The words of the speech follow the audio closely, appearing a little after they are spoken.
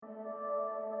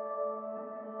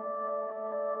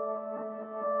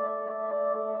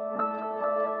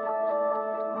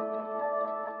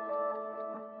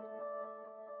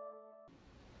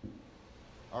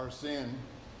sin,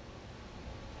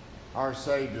 our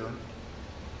Savior,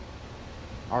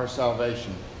 our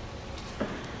salvation.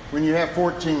 When you have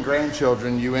 14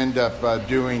 grandchildren, you end up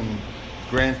doing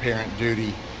grandparent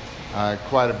duty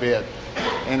quite a bit.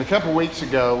 And a couple weeks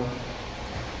ago,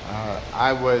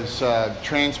 I was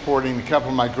transporting a couple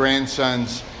of my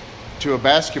grandsons to a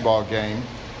basketball game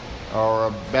or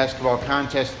a basketball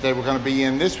contest that they were going to be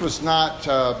in. This was not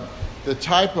the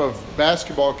type of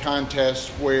basketball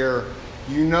contest where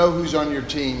you know who's on your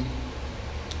team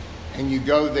and you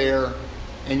go there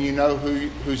and you know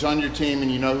who's on your team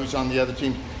and you know who's on the other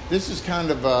team. This is kind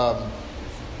of a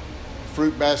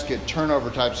fruit basket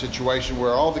turnover type situation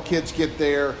where all the kids get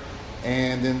there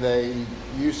and then they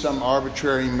use some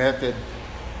arbitrary method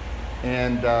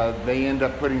and they end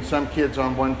up putting some kids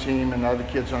on one team and other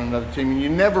kids on another team. And you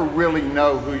never really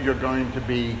know who you're going to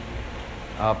be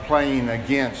playing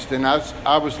against. And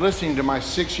I was listening to my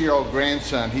 6-year-old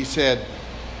grandson. He said,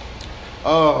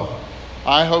 "Oh,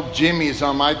 I hope Jimmy is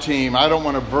on my team. I don't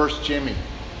want to verse Jimmy."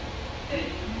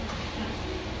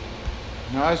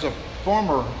 Now, as a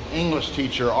former English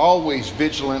teacher, always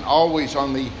vigilant, always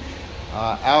on the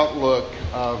outlook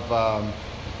of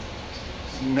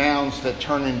nouns that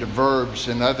turn into verbs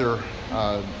and other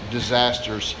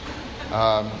disasters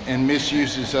and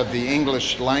misuses of the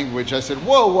English language, I said,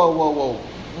 whoa.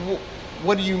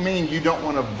 What do you mean you don't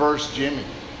want to verse Jimmy?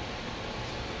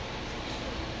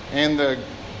 And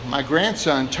my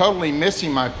grandson, totally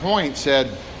missing my point,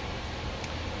 said,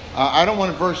 I don't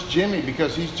want to verse Jimmy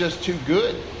because he's just too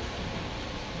good.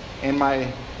 And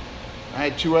I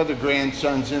had 2 other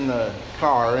grandsons in the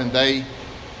car, and they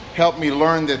helped me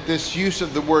learn that this use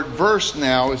of the word verse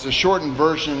now is a shortened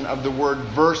version of the word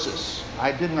versus.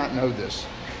 I did not know this.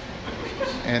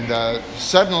 And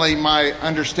suddenly my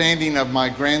understanding of my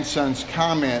grandson's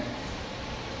comment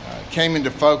came into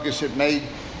focus. It made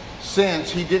sense.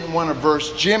 He didn't want to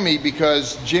verse Jimmy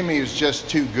because Jimmy was just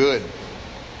too good.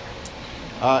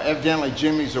 Evidently,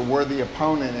 Jimmy's a worthy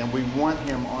opponent, and we want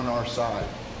him on our side.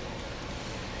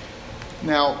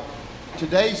 Now,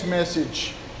 today's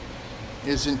message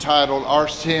is entitled Our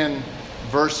Sin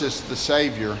versus the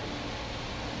Savior,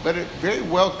 but it very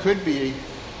well could be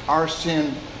our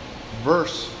sin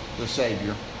versus the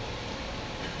Savior,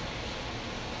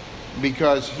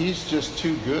 because he's just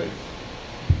too good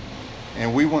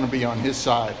and we want to be on his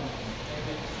side.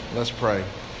 Let's pray.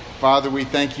 Father, we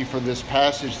thank you for this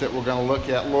passage that we're going to look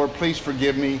at. Lord, please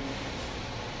forgive me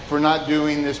for not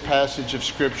doing this passage of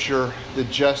Scripture the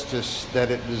justice that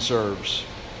it deserves.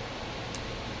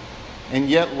 And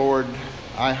yet, Lord,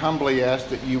 I humbly ask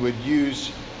that you would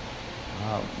use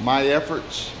my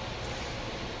efforts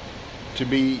to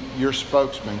be your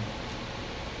spokesman,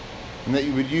 and that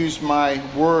you would use my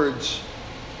words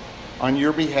on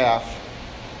your behalf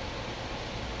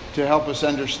to help us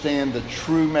understand the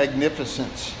true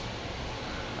magnificence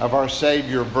of our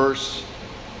Savior versus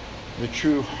the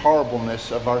true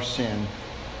horribleness of our sin.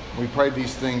 We pray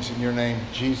these things in your name,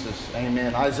 Jesus.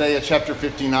 Amen. Isaiah chapter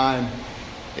 59.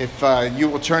 If you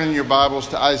will turn in your Bibles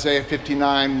to Isaiah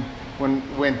 59,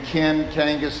 when Ken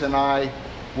Kangas and I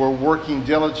were working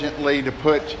diligently to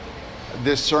put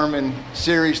this sermon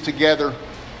series together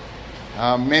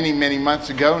many months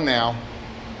ago now,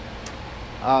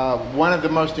 one of the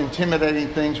most intimidating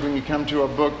things when you come to a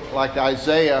book like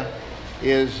Isaiah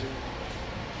is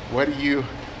what do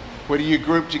you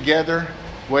group together?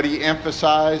 What do you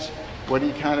emphasize? What do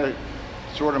you kind of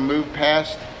sort of move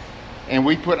past? And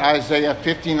we put Isaiah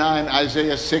 59,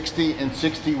 Isaiah 60, and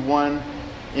 61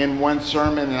 in one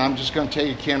sermon. And I'm just going to tell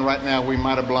you, Ken, right now, we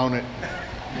might have blown it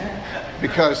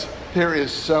because there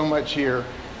is so much here.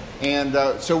 And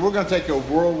so we're going to take a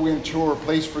whirlwind tour.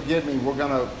 Please forgive me. We're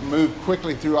going to move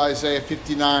quickly through Isaiah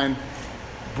 59,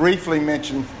 briefly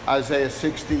mention Isaiah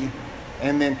 60,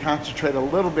 and then concentrate a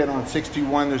little bit on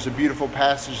 61. There's a beautiful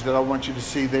passage that I want you to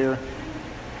see there.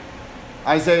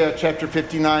 Isaiah chapter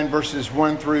 59, verses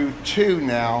 1 through 2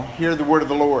 now. Hear the word of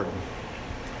the Lord.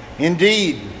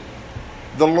 Indeed,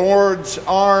 the Lord's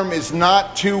arm is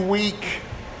not too weak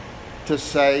to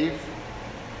save,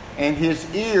 and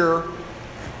his ear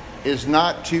is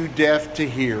not too deaf to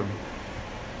hear.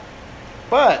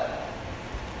 But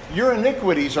your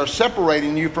iniquities are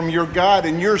separating you from your God,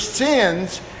 and your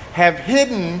sins have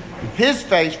hidden his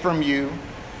face from you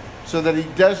so that he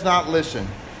does not listen.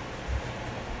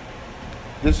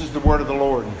 This is the word of the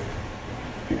Lord.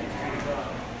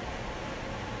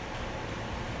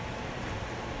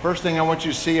 First thing I want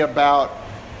you to see about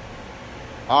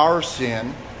our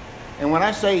sin, and when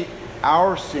I say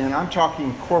our sin, I'm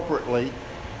talking corporately,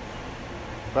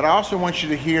 but I also want you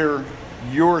to hear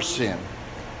your sin.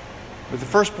 But the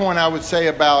first point I would say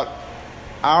about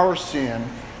our sin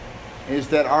is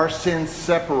that our sin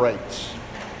separates.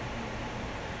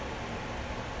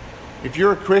 If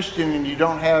you're a Christian and you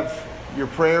don't have your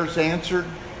prayers answered,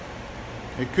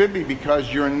 it could be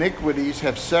because your iniquities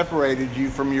have separated you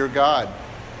from your God.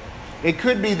 It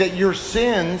could be that your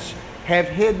sins have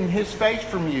hidden His face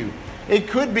from you. It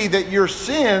could be that your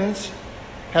sins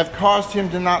have caused Him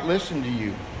to not listen to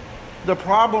you. The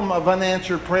problem of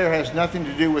unanswered prayer has nothing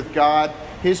to do with God,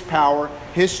 His power,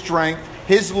 His strength,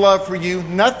 His love for you,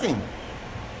 nothing.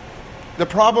 The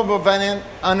problem of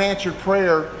unanswered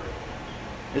prayer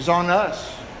is on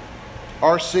us,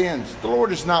 our sins. The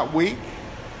Lord is not weak.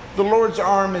 The Lord's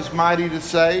arm is mighty to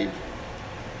save.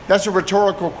 That's a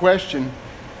rhetorical question.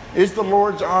 Is the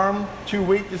Lord's arm too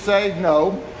weak to save?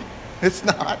 No, it's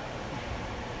not.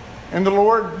 And the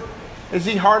Lord, is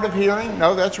He hard of hearing?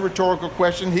 No, that's a rhetorical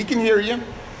question. He can hear you.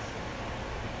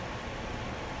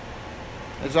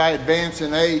 As I advance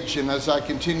in age and as I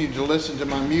continue to listen to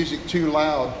my music too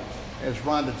loud, as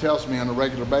Rhonda tells me on a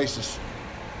regular basis,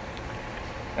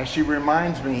 as she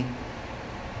reminds me,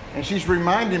 and she's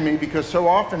reminding me because so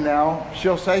often now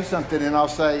she'll say something and I'll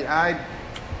say,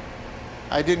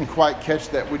 I didn't quite catch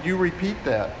that. Would you repeat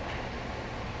that?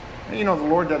 And you know, the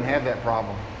Lord doesn't have that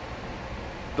problem.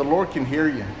 The Lord can hear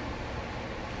you.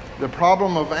 The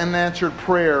problem of unanswered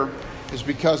prayer is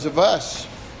because of us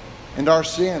and our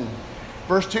sin.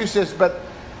 Verse 2 says, but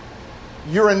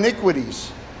your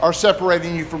iniquities are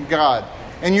separating you from God,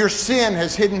 and your sin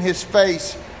has hidden His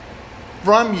face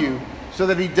from you so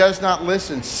that He does not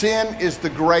listen. Sin is the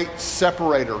great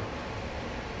separator.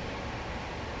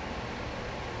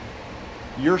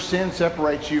 Your sin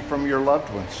separates you from your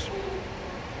loved ones.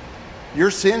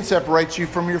 Your sin separates you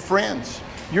from your friends.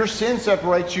 Your sin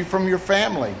separates you from your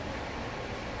family.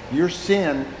 Your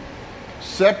sin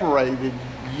separated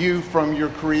you from your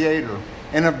Creator.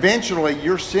 And eventually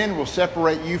your sin will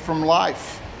separate you from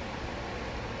life.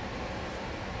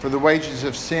 For the wages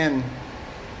of sin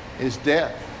is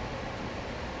death.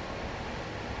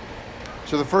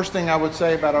 So the first thing I would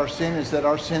say about our sin is that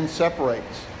our sin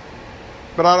separates.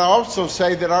 But I'd also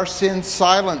say that our sin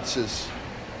silences.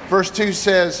 Verse 2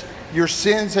 says, your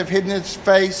sins have hidden His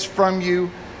face from you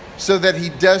so that He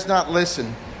does not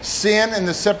listen. Sin and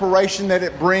the separation that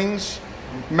it brings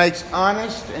makes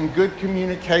honest and good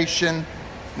communication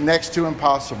next to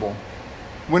impossible.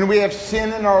 When we have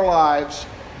sin in our lives,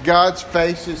 God's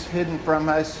face is hidden from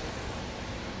us.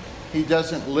 He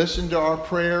doesn't listen to our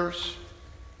prayers,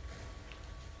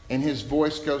 and His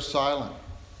voice goes silent.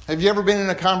 Have you ever been in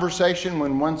a conversation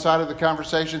when one side of the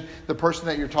conversation, the person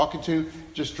that you're talking to,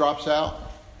 just drops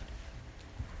out?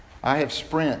 I have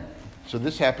Sprint, so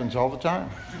this happens all the time.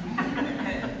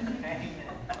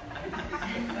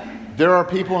 There are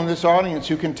people in this audience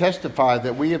who can testify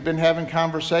that we have been having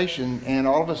conversation and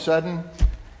all of a sudden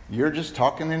you're just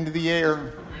talking into the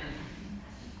air.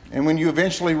 And when you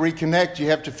eventually reconnect, you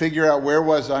have to figure out, where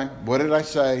was I? What did I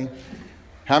say?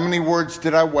 How many words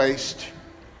did I waste?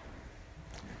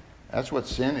 That's what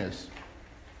sin is.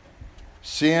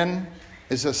 Sin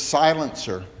is a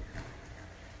silencer.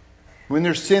 When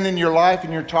there's sin in your life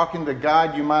and you're talking to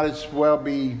God, you might as well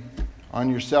be on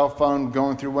your cell phone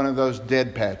going through one of those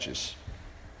dead patches.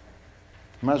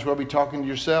 You might as well be talking to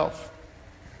yourself.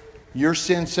 Your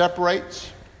sin separates.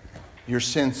 Your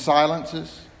sin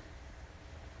silences.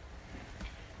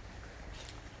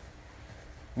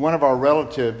 One of our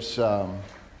relatives,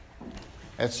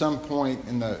 at some point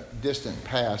in the distant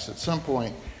past,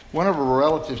 one of our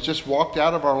relatives just walked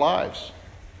out of our lives.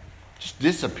 Just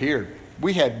disappeared.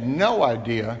 We had no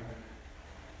idea.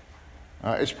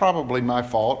 It's probably my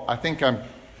fault. I think I'm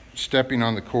stepping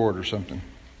on the cord or something.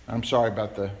 I'm sorry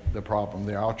about the problem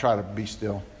there. I'll try to be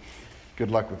still. Good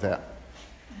luck with that.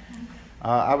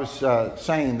 I was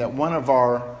saying that one of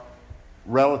our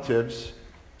relatives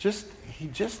he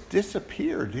just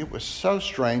disappeared. It was so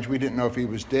strange. We didn't know if he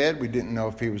was dead. We didn't know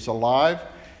if he was alive.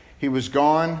 He was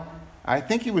gone. I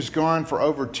think he was gone for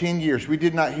over 10 years. We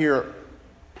did not hear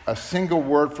a single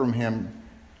word from him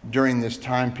during this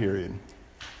time period.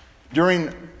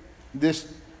 During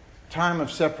this time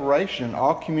of separation,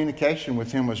 all communication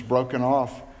with him was broken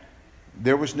off.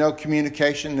 There was no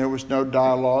communication. There was no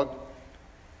dialogue.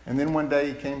 And then one day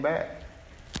he came back.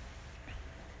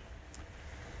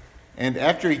 And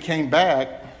after he came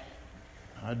back,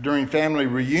 during family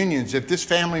reunions, if this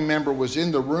family member was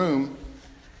in the room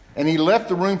and he left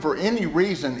the room for any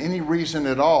reason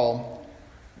at all,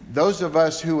 those of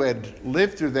us who had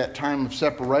lived through that time of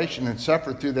separation and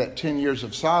suffered through that 10 years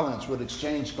of silence would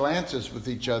exchange glances with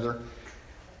each other.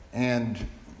 And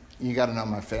you got to know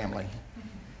my family.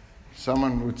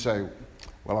 Someone would say,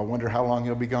 well, I wonder how long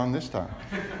he'll be gone this time.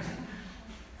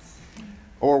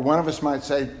 Or one of us might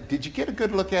say, did you get a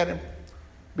good look at him?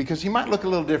 Because he might look a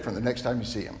little different the next time you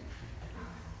see him.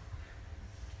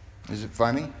 Is it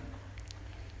funny?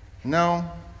 No.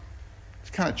 It's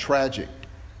kind of tragic.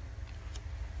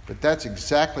 But that's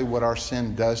exactly what our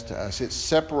sin does to us. It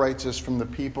separates us from the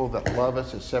people that love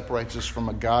us. It separates us from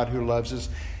a God who loves us.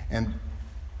 And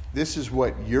this is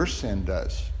what your sin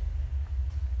does.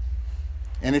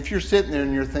 And if you're sitting there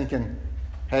and you're thinking,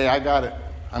 hey, I got it.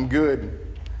 I'm good.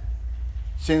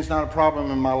 Sin's not a problem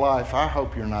in my life. I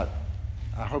hope you're not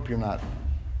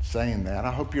saying that.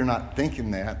 I hope you're not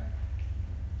thinking that.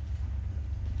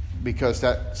 Because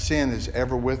that sin is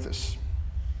ever with us.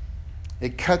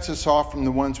 It cuts us off from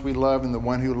the ones we love and the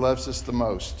one who loves us the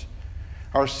most.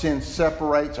 Our sin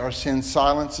separates, our sin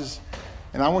silences.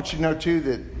 And I want you to know too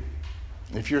that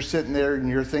if you're sitting there and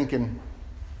you're thinking,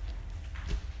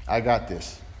 I got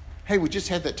this. Hey, we just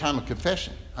had that time of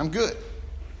confession. I'm good.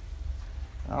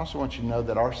 I also want you to know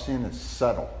that our sin is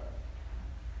subtle.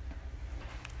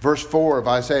 Verse 4 of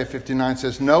Isaiah 59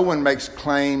 says, no one makes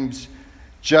claims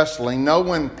justly. No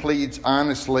one pleads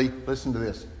honestly. Listen to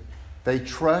this. They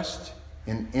trust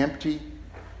in empty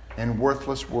and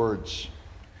worthless words.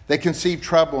 They conceive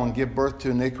trouble and give birth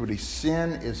to iniquity.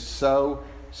 Sin is so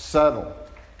subtle.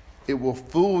 It will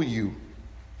fool you.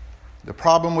 The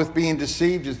problem with being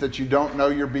deceived is that you don't know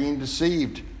you're being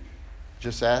deceived.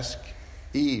 Just ask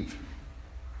Eve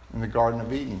in the Garden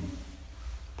of Eden.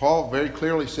 Paul very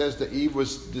clearly says that Eve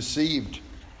was deceived.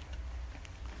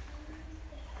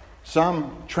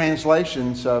 Some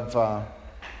translations of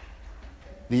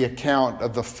the account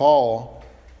of the fall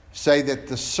say that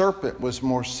the serpent was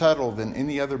more subtle than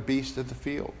any other beast of the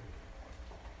field.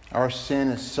 Our sin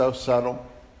is so subtle.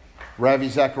 Ravi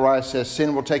Zacharias says,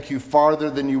 sin will take you farther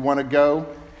than you want to go,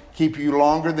 keep you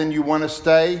longer than you want to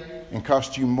stay, and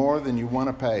cost you more than you want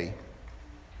to pay.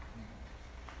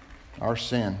 Our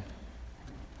sin.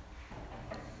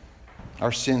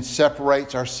 Our sin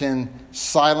separates, our sin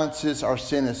silences, our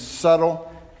sin is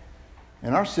subtle,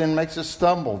 and our sin makes us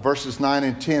stumble. Verses 9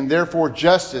 and 10. Therefore,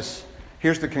 justice,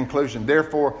 here's the conclusion.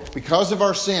 Therefore, because of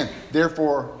our sin,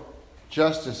 therefore,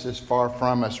 justice is far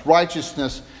from us.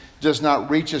 Righteousness does not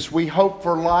reach us. We hope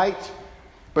for light,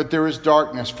 but there is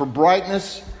darkness. For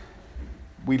brightness,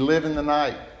 we live in the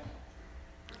night.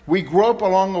 We grope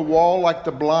along the wall like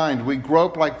the blind. We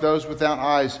grope like those without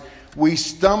eyes. We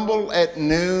stumble at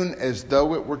noon as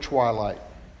though it were twilight.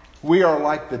 We are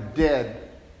like the dead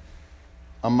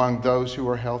among those who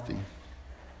are healthy.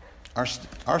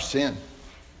 Our sin.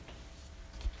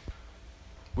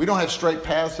 We don't have straight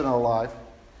paths in our life.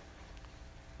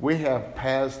 We have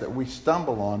paths that we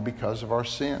stumble on because of our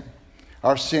sin.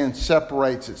 Our sin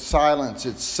separates, it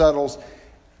silences, it settles,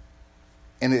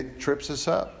 and it trips us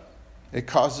up. It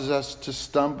causes us to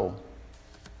stumble.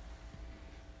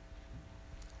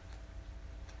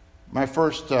 My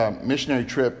first missionary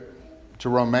trip to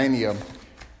Romania,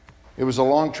 it was a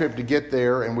long trip to get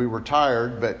there, and we were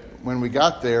tired, but when we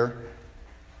got there,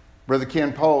 Brother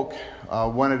Ken Polk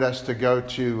wanted us to go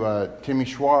to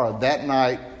Timișoara that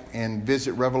night and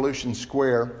visit Revolution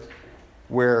Square,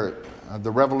 where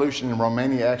the revolution in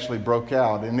Romania actually broke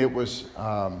out. And it was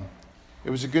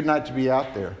a good night to be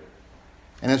out there.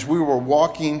 And as we were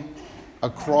walking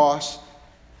across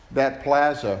that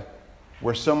plaza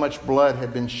where so much blood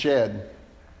had been shed,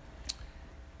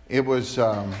 it was,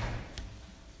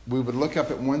 we would look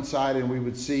up at one side and we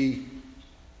would see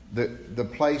the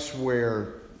place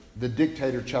where the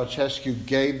dictator Ceausescu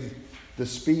gave the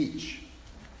speech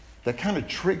that kind of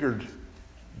triggered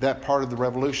that part of the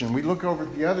revolution. We look over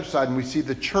at the other side and we see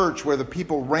the church where the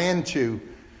people ran to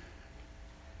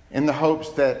in the hopes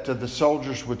that the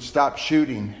soldiers would stop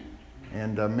shooting.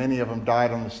 And many of them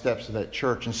died on the steps of that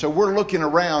church. And so we're looking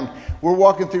around. We're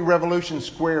walking through Revolution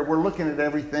Square. We're looking at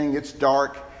everything. It's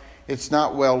dark. It's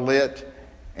not well lit.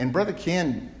 And Brother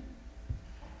Ken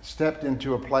stepped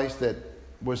into a place that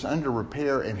was under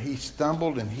repair, and he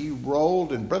stumbled and he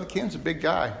rolled. And Brother Ken's a big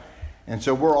guy. And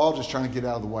so we're all just trying to get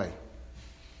out of the way.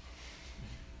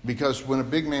 Because when a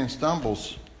big man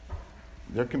stumbles,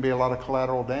 there can be a lot of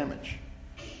collateral damage.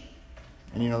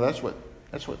 And you know, that's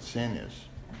what sin is.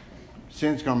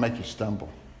 Sin's going to make you stumble.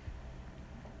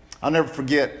 I'll never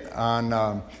forget,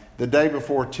 on the day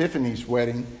before Tiffany's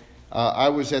wedding, I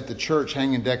was at the church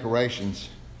hanging decorations.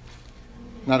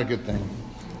 Not a good thing.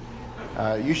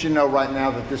 You should know right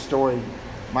now that this story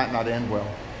might not end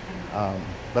well.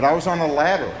 But I was on a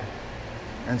ladder.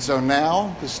 And so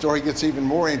now the story gets even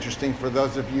more interesting for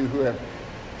those of you who have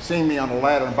seen me on a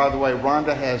ladder. And by the way,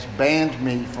 Rhonda has banned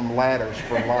me from ladders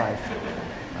for life.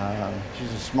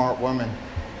 She's a smart woman.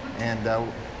 And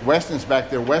Weston's back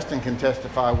there. Weston can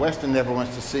testify. Weston never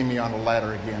wants to see me on a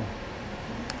ladder again.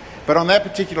 But on that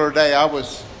particular day, I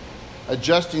was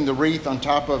adjusting the wreath on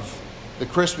top of the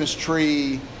Christmas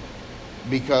tree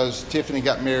because Tiffany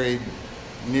got married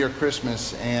near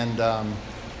Christmas and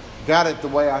got it the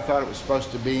way I thought it was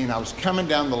supposed to be. And I was coming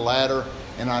down the ladder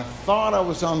and I thought I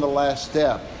was on the last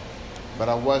step, but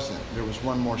I wasn't. There was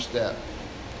one more step.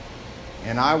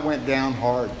 And I went down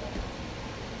hard.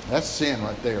 That's sin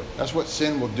right there. That's what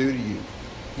sin will do to you.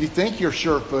 You think you're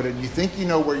sure-footed. You think you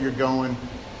know where you're going,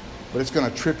 but it's going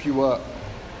to trip you up.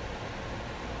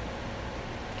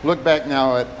 Look back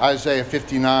now at Isaiah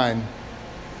 59,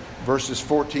 verses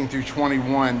 14 through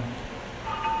 21.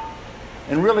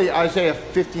 And really, Isaiah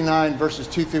 59, verses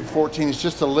 2 through 14 is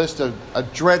just a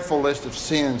dreadful list of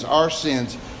sins, our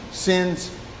sins,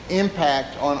 sin's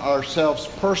impact on ourselves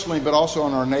personally, but also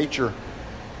on our nature.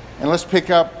 And let's pick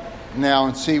up now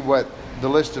and see what the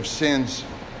list of sins,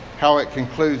 how it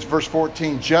concludes. Verse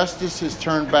 14, justice has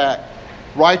turned back.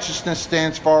 Righteousness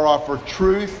stands far off, for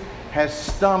truth has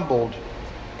stumbled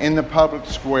in the public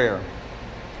square,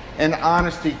 and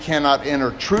honesty cannot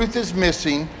enter. Truth is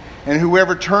missing, and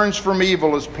whoever turns from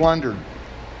evil is plundered.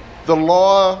 The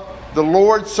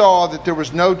Lord saw that there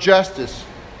was no justice,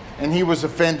 and he was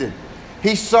offended.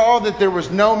 He saw that there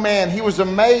was no man. He was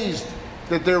amazed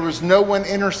that there was no one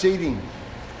interceding.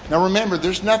 Now remember,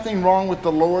 there's nothing wrong with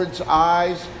the Lord's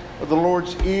eyes or the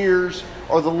Lord's ears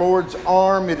or the Lord's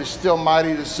arm. It is still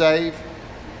mighty to save.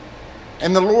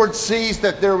 And the Lord sees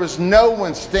that there was no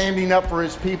one standing up for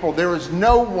his people. There was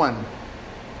no one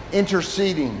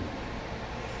interceding.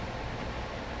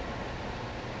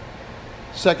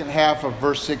 Second half of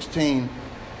verse 16.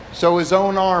 So his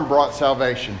own arm brought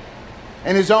salvation,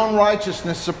 and his own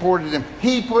righteousness supported him.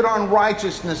 He put on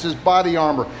righteousness as body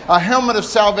armor, a helmet of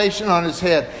salvation on his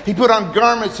head. He put on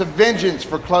garments of vengeance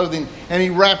for clothing, and he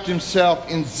wrapped himself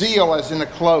in zeal as in a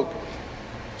cloak.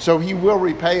 So he will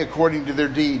repay according to their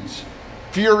deeds.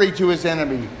 Fury to his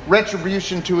enemy,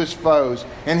 retribution to his foes,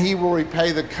 and he will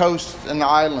repay the coasts and the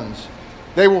islands.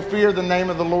 They will fear the name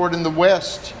of the Lord in the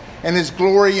west, and his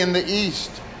glory in the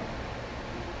east.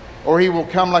 Or he will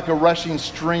come like a rushing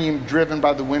stream driven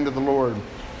by the wind of the Lord.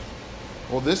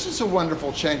 Well, this is a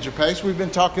wonderful change of pace. We've been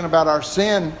talking about our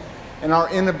sin and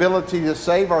our inability to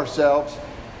save ourselves.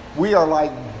 We are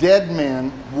like dead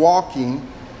men walking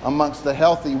amongst the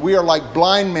healthy. We are like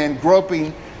blind men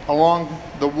groping along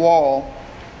the wall.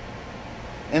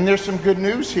 And there's some good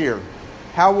news here.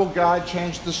 How will God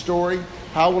change the story?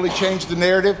 How will he change the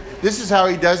narrative? This is how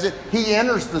he does it. He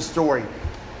enters the story.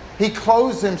 He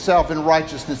clothes himself in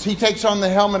righteousness. He takes on the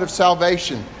helmet of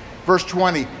salvation. Verse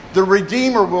 20, the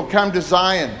Redeemer will come to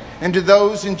Zion, and to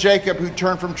those in Jacob who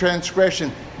turn from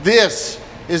transgression. This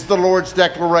is the Lord's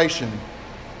declaration.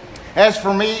 As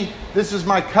for me, this is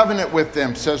my covenant with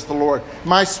them, says the Lord.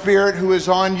 My spirit who is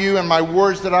on you and my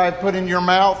words that I have put in your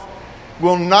mouth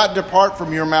will not depart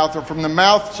from your mouth or from the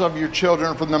mouths of your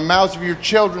children or from the mouths of your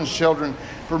children's children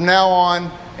from now on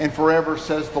and forever,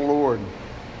 says the Lord.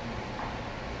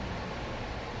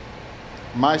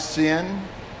 My sin,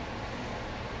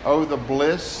 oh, the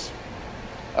bliss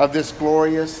of this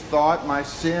glorious thought. My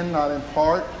sin, not in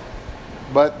part,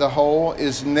 but the whole,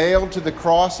 is nailed to the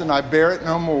cross, and I bear it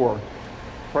no more.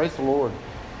 Praise the Lord.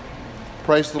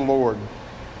 Praise the Lord.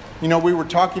 You know, we were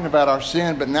talking about our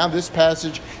sin, but now this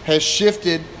passage has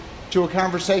shifted to a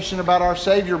conversation about our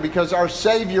Savior, because our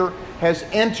Savior has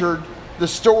entered the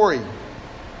story.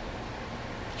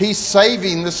 He's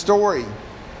saving the story.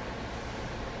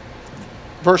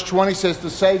 Verse 20 says the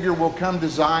Savior will come to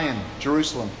Zion,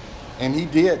 Jerusalem. And he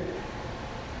did.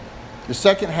 The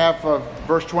second half of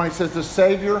verse 20 says the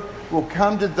Savior will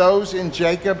come to those in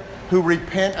Jacob who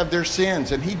repent of their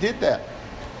sins. And he did that.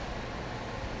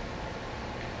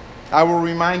 I will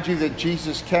remind you that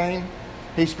Jesus came.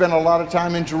 He spent a lot of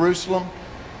time in Jerusalem.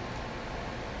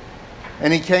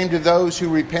 And he came to those who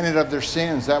repented of their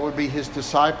sins. That would be his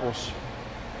disciples.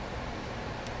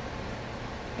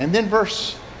 And then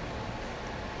verse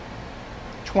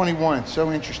 21,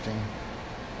 so interesting,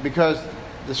 because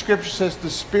the scripture says the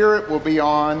Spirit will be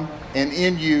on and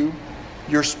in you,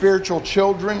 your spiritual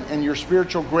children and your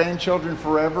spiritual grandchildren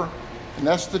forever. And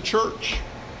that's the church.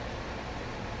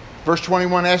 Verse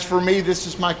 21, as for me, this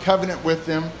is my covenant with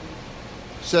them,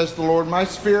 says the Lord. My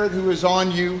Spirit who is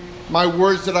on you, my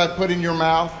words that I put in your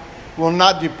mouth, will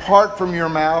not depart from your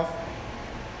mouth.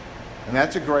 And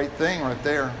that's a great thing right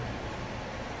there.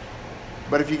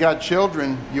 But if you got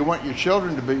children, you want your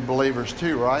children to be believers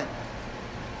too, right?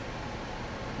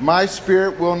 My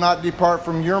Spirit will not depart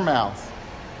from your mouth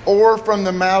or from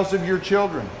the mouths of your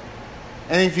children.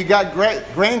 And if you got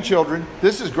grandchildren,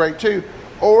 this is great too,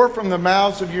 or from the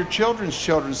mouths of your children's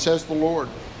children, says the Lord,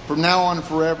 from now on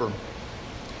forever.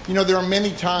 You know, there are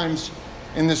many times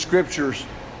in the scriptures,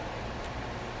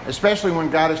 especially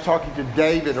when God is talking to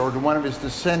David or to one of his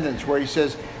descendants, where he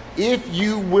says, if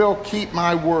you will keep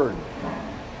my word,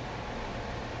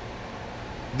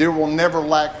 there will never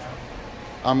lack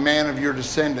a man of your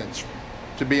descendants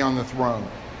to be on the throne.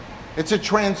 It's a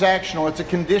transactional, it's a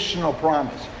conditional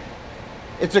promise.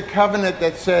 It's a covenant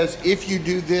that says, if you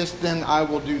do this, then I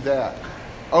will do that.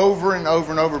 Over and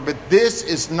over and over. But this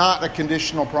is not a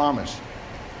conditional promise.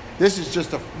 This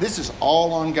is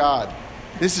all on God.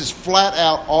 This is flat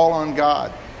out all on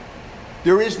God.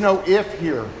 There is no if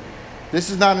here.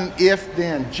 This is not an if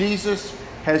then. Jesus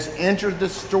has entered the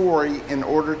story in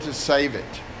order to save it.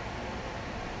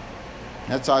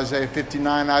 That's Isaiah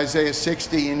 59. Isaiah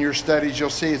 60, in your studies,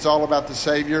 you'll see it's all about the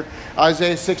Savior.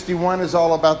 Isaiah 61 is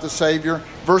all about the Savior.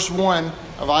 Verse 1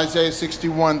 of Isaiah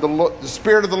 61, the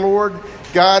Spirit of the Lord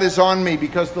God is on me,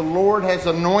 because the Lord has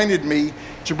anointed me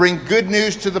to bring good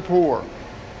news to the poor.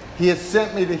 He has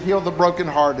sent me to heal the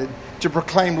brokenhearted, to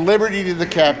proclaim liberty to the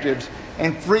captives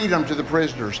and freedom to the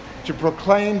prisoners, to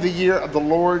proclaim the year of the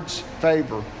Lord's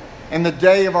favor and the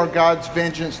day of our God's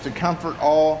vengeance, to comfort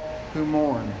all who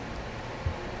mourn.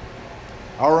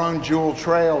 Our own Jewel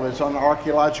Trail is on the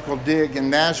archaeological dig in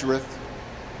Nazareth,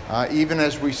 even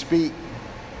as we speak.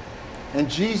 And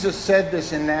Jesus said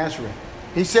this in Nazareth.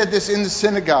 He said this in the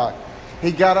synagogue.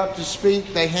 He got up to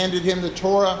speak. They handed him the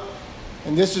Torah,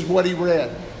 and this is what he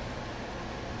read.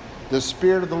 The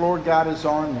Spirit of the Lord God is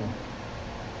on me,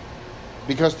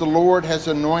 because the Lord has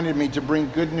anointed me to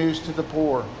bring good news to the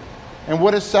poor. And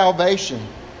what is salvation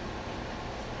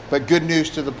but good news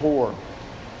to the poor?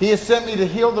 He has sent me to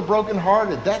heal the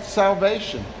brokenhearted. That's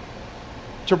salvation.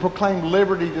 To proclaim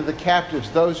liberty to the captives,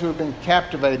 those who have been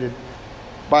captivated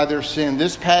by their sin.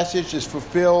 This passage is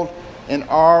fulfilled in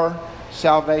our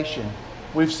salvation.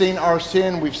 We've seen our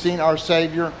sin. We've seen our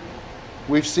Savior.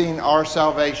 We've seen our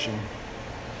salvation.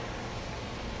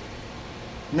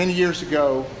 Many years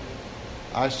ago,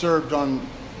 I served on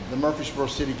the Murfreesboro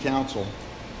City Council.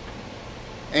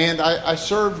 And I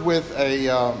served with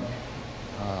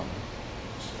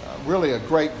really a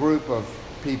great group of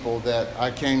people that I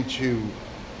came to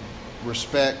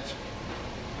respect.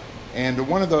 And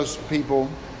one of those people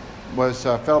was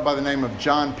a fellow by the name of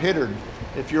John Pittard.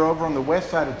 If you're over on the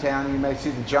west side of town, you may see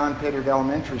the John Pittard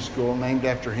Elementary School, named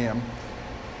after him.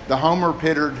 The Homer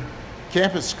Pittard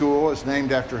Campus School is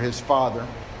named after his father.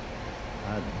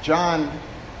 John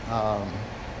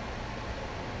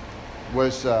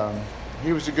was a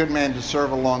good man to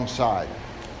serve alongside.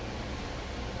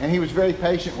 And he was very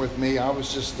patient with me. I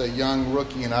was just a young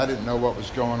rookie and I didn't know what was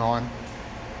going on.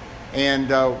 And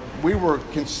we were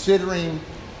considering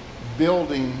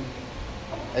building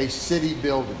a city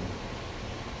building.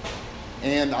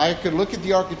 And I could look at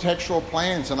the architectural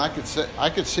plans and I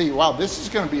could see, wow, this is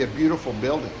going to be a beautiful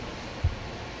building.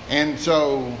 And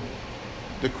so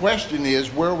the question is,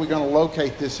 where are we going to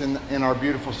locate this in our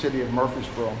beautiful city of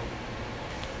Murfreesboro?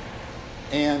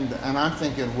 And I'm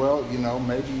thinking, well, you know,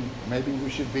 maybe we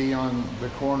should be on the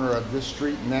corner of this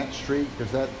street and that street,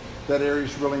 because that area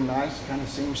is really nice, kind of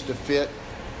seems to fit.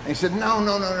 And he said,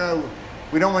 no,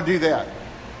 we don't want to do that.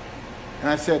 And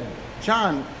I said,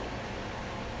 John,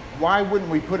 why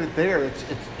wouldn't we put it there?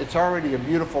 It's already a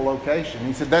beautiful location. And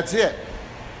he said, that's it.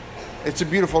 It's a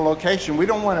beautiful location. We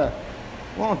don't want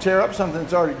to tear up something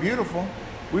that's already beautiful.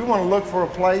 We want to look for a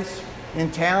place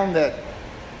in town that's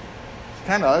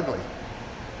kind of ugly,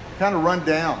 kind of run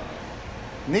down,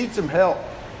 need some help.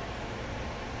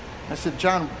 I said,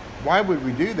 John, why would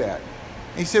we do that?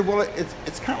 And he said, well,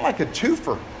 it's kind of like a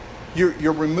twofer.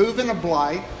 You're removing a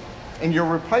blight and you're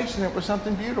replacing it with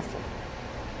something beautiful.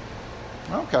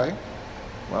 Okay.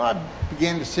 Well, I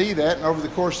began to see that, and over the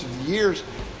course of the years,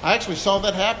 I actually saw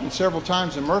that happen several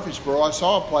times in Murfreesboro. I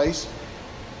saw a place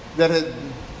that had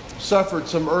suffered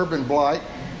some urban blight,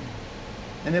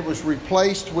 and it was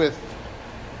replaced with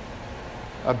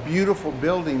a beautiful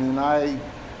building, and I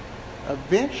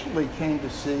eventually came to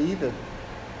see that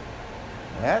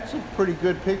that's a pretty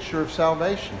good picture of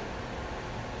salvation.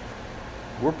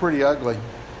 We're pretty ugly.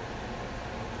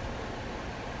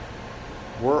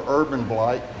 We're urban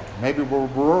blight. Maybe we're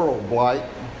rural blight.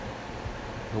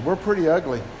 But we're pretty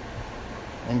ugly.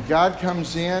 And God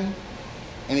comes in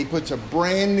and he puts a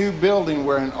brand new building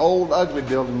where an old ugly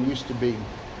building used to be.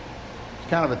 It's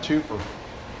kind of a twofer.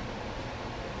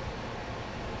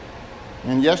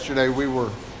 And yesterday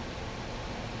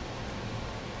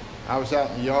I was out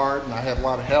in the yard and I had a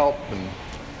lot of help, and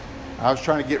I was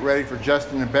trying to get ready for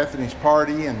Justin and Bethany's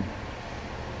party, and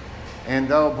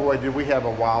oh boy, did we have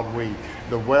a wild week.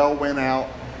 The well went out.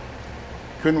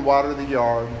 Couldn't water the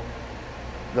yard.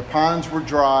 The ponds were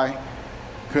dry.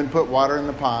 Couldn't put water in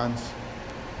the ponds.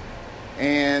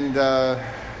 And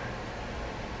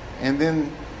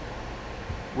then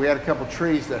we had a couple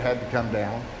trees that had to come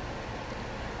down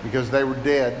because they were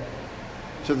dead.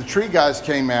 So the tree guys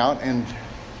came out and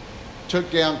took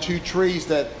down 2 trees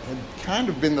that had kind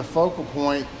of been the focal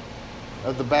point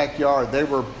of the backyard. They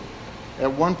were,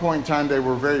 at one point in time, they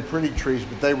were very pretty trees,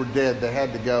 but they were dead. They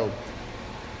had to go.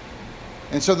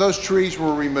 And so those trees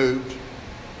were removed.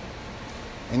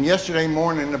 And yesterday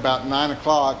morning, about 9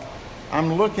 o'clock,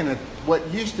 I'm looking at what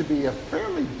used to be a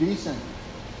fairly decent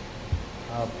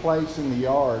place in the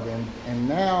yard, and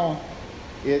now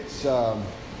it's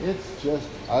just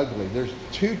ugly. There's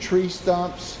 2 tree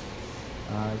stumps.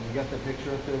 You got that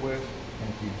picture up there, Wes?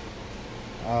 Thank you.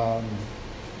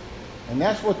 And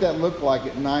that's what that looked like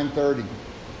at 9:30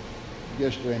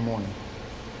 yesterday morning.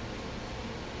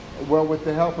 Well, with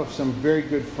the help of some very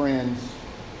good friends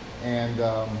and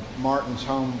Martin's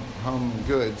Home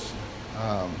Goods,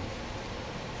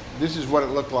 this is what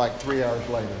it looked like 3 hours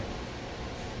later.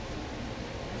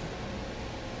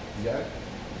 You got it?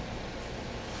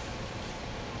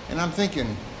 And I'm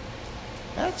thinking,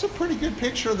 that's a pretty good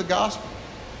picture of the gospel.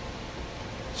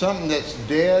 Something that's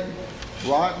dead,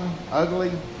 rotten,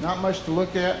 ugly, not much to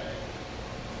look at.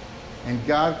 And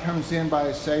God comes in by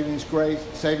His saving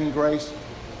grace,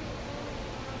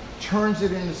 turns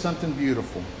it into something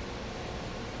beautiful.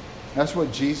 That's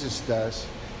what Jesus does.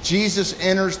 Jesus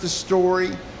enters the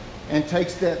story and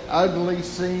takes that ugly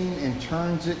scene and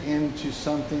turns it into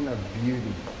something of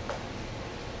beauty.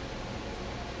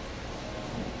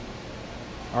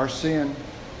 Our sin,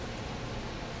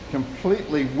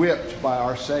 completely whipped by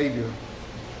our Savior,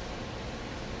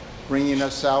 bringing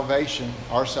us salvation,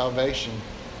 our salvation.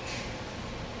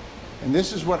 And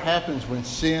this is what happens when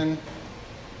sin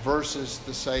versus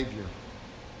the Savior.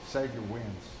 The Savior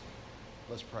wins.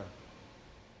 Let's pray.